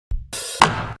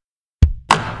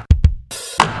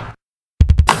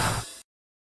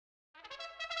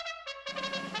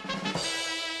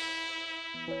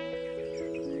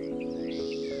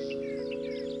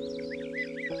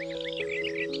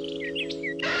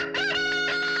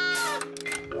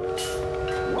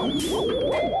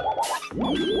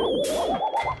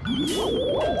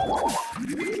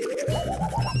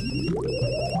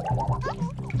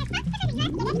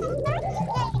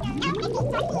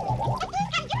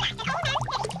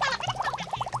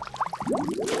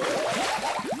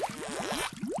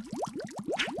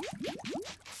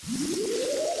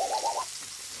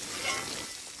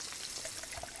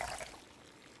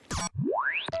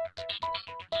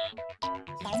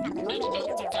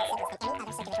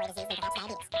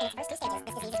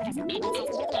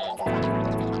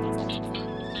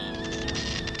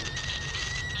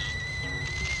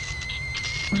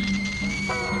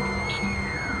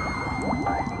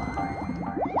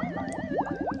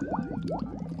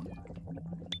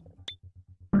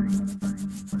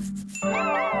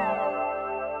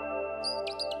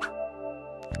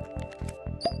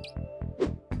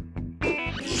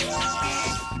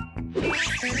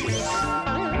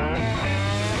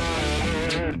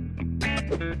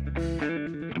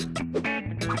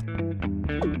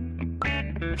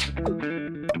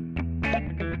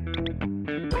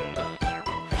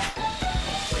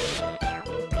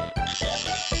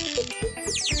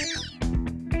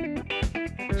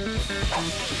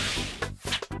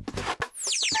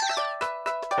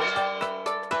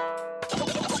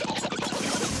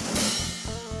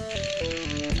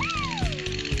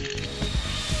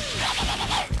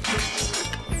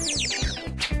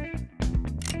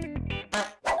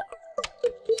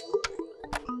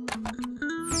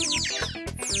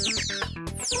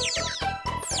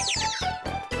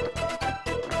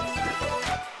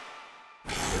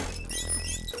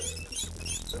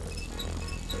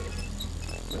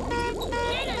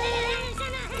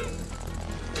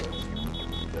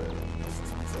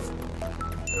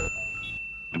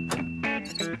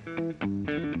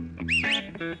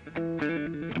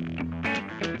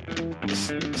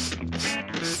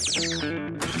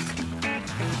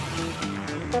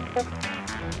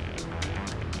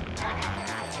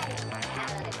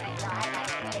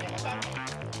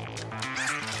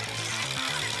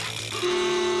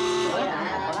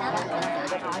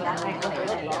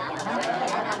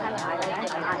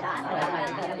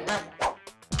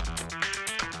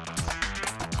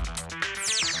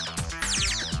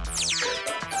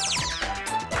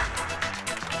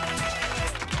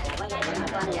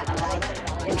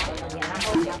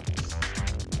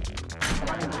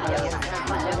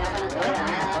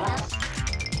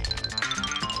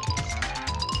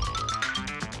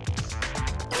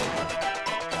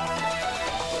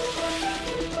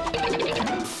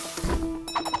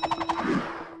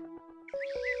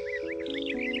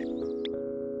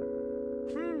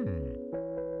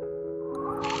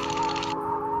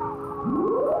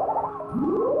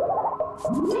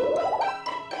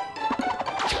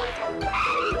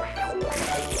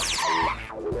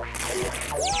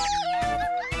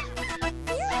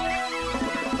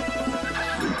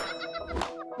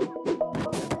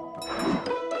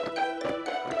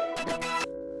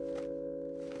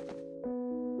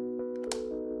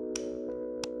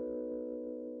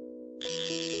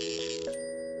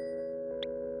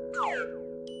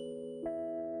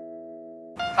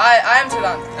Hi, I am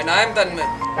Siddhant. And I am Tanmay.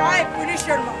 Hi, Punee.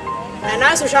 And I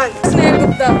am Sushant.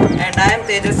 And I am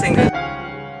Tejas Singhal.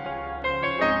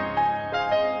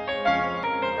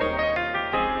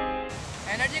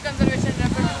 Energy conservation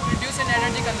refers to reduce in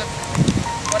energy consumption.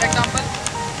 For example,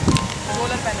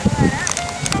 solar panels.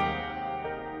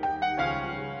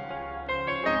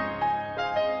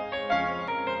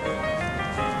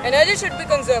 Energy should be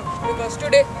conserved because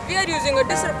today we are using a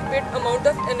disrupted amount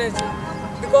of energy.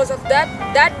 Because of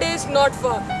that day is not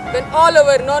far when all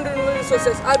our non-renewable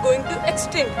resources are going to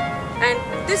extinct, and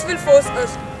this will force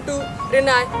us to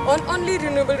rely on only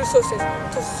renewable resources.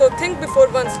 So think before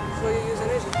once before you use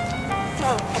energy.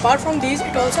 Apart from these,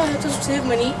 it also helps us to save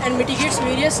money and mitigates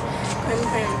various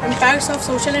impacts of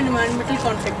social and environmental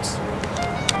conflicts.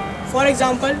 For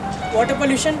example, water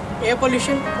pollution, air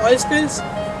pollution, oil spills,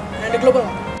 and global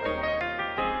warming.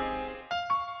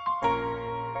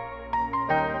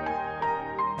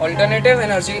 Alternative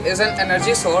energy is an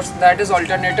energy source that is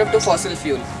alternative to fossil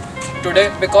fuel.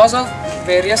 Today, because of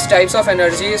various types of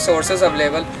energy sources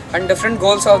available and different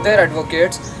goals of their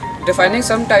advocates, defining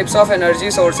some types of energy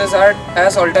sources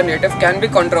as alternative can be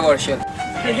controversial.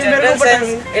 In general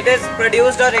sense, it is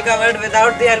produced or recovered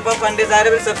without the help of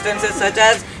undesirable substances such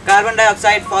as carbon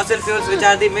dioxide, fossil fuels, which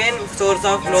are the main source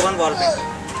of global warming.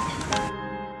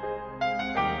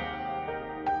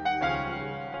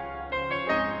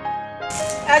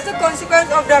 As a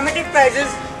consequence of dramatic prices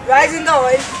rise in the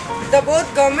oil, both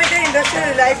government and industry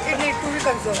realize it needs to be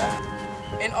conserved.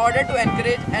 In order to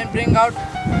encourage and bring out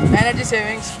energy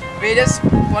savings, various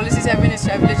policies have been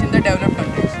established in the developed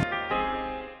countries.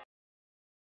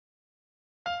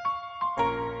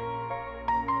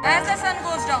 As the sun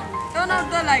goes down, turn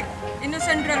out the light in your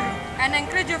central room and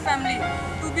encourage your family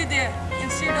to be there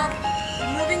instead of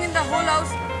moving in the whole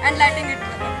house and lighting it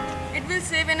up. It will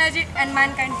save energy and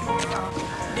mankind too.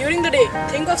 During the day,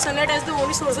 think of sunlight as the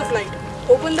only source of light.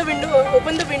 Open the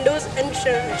windows and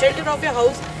shelter of your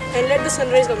house and let the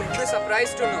sunrise come in. You will be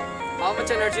surprised to know how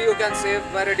much energy you can save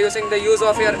by reducing the use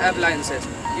of your appliances.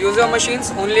 Use your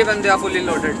machines only when they are fully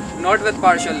loaded, not with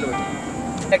partial load.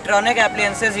 Electronic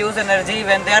appliances use energy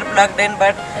when they are plugged in,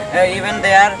 but even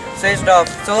they are switched off.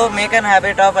 So make an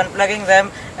habit of unplugging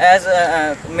them, as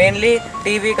mainly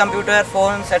TV, computer,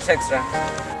 phones, etc.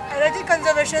 Energy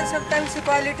conservation sometimes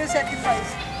requires little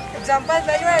sacrifice. Example,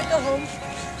 when you are at the home,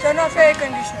 turn off your air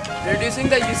conditioner. Reducing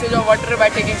the usage of water by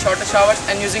taking shorter showers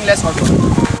and using less hot water.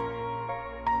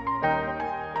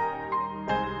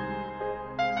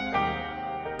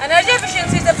 Energy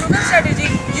efficiency is a proven strategy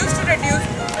used to reduce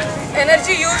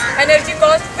energy use, energy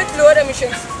cost with lower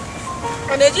emissions.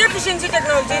 Energy efficiency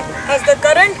technology has the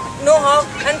current know-how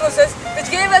and process which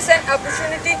gave us an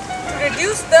opportunity to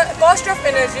reduce the cost of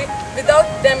energy without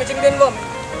damaging the environment.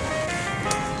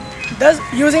 Thus,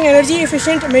 using energy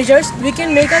efficient measures, we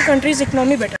can make our country's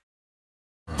economy better.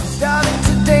 Starting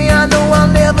today, I know I'll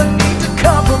never need to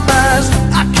compromise.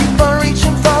 I keep on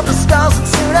reaching for the stars, and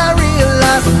soon I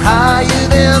realize I'm higher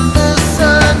than the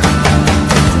sun.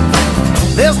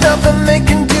 There's nothing they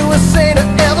can do or say to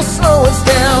ever slow us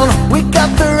down. We got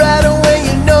the right of way,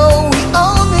 you know we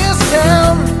own this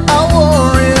town. Our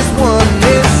war is won.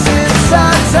 This is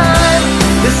our time.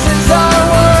 This is our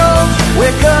world.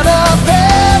 We're gonna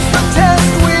pass the test.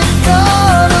 We're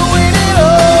gonna win it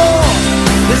all.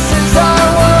 This is our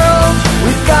world.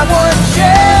 We've got one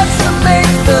chance to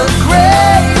make the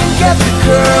grade and get the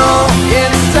girl.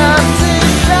 It's time to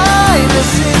shine.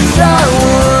 This is our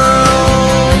world.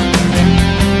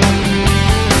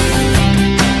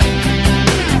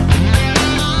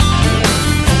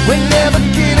 We're never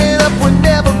giving up, we're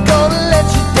never gonna let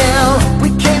you down. We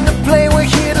came to play, we're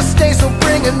here to stay, so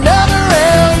bring another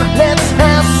round. Let's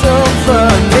have some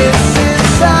fun. This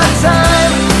is our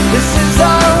time, this is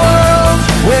our world.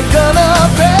 We're gonna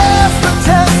pass the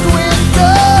test, we're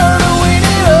gonna win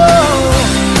it all.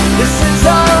 This is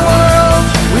our world,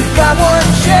 we've got one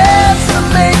chance to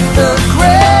make the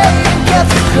grade and get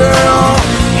the girl.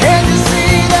 Can you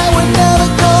see that we're never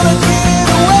gonna give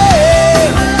away?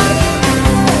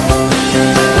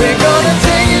 We're gonna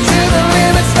take it to the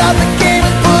limit, stop the game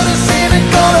and put us in it.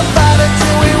 Gonna fight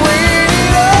until we win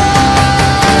it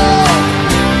all.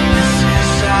 This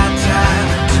is our time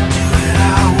to do it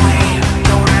our way.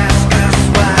 Don't ask us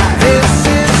why. This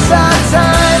is our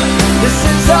time. This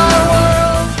is our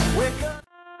world. We're gonna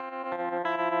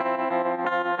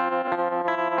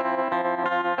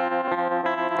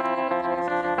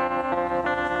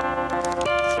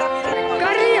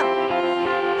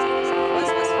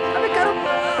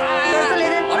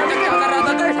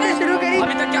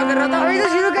अभी तक क्या कर रहा था? अभी तो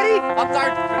शुरू करी। अब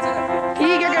काट।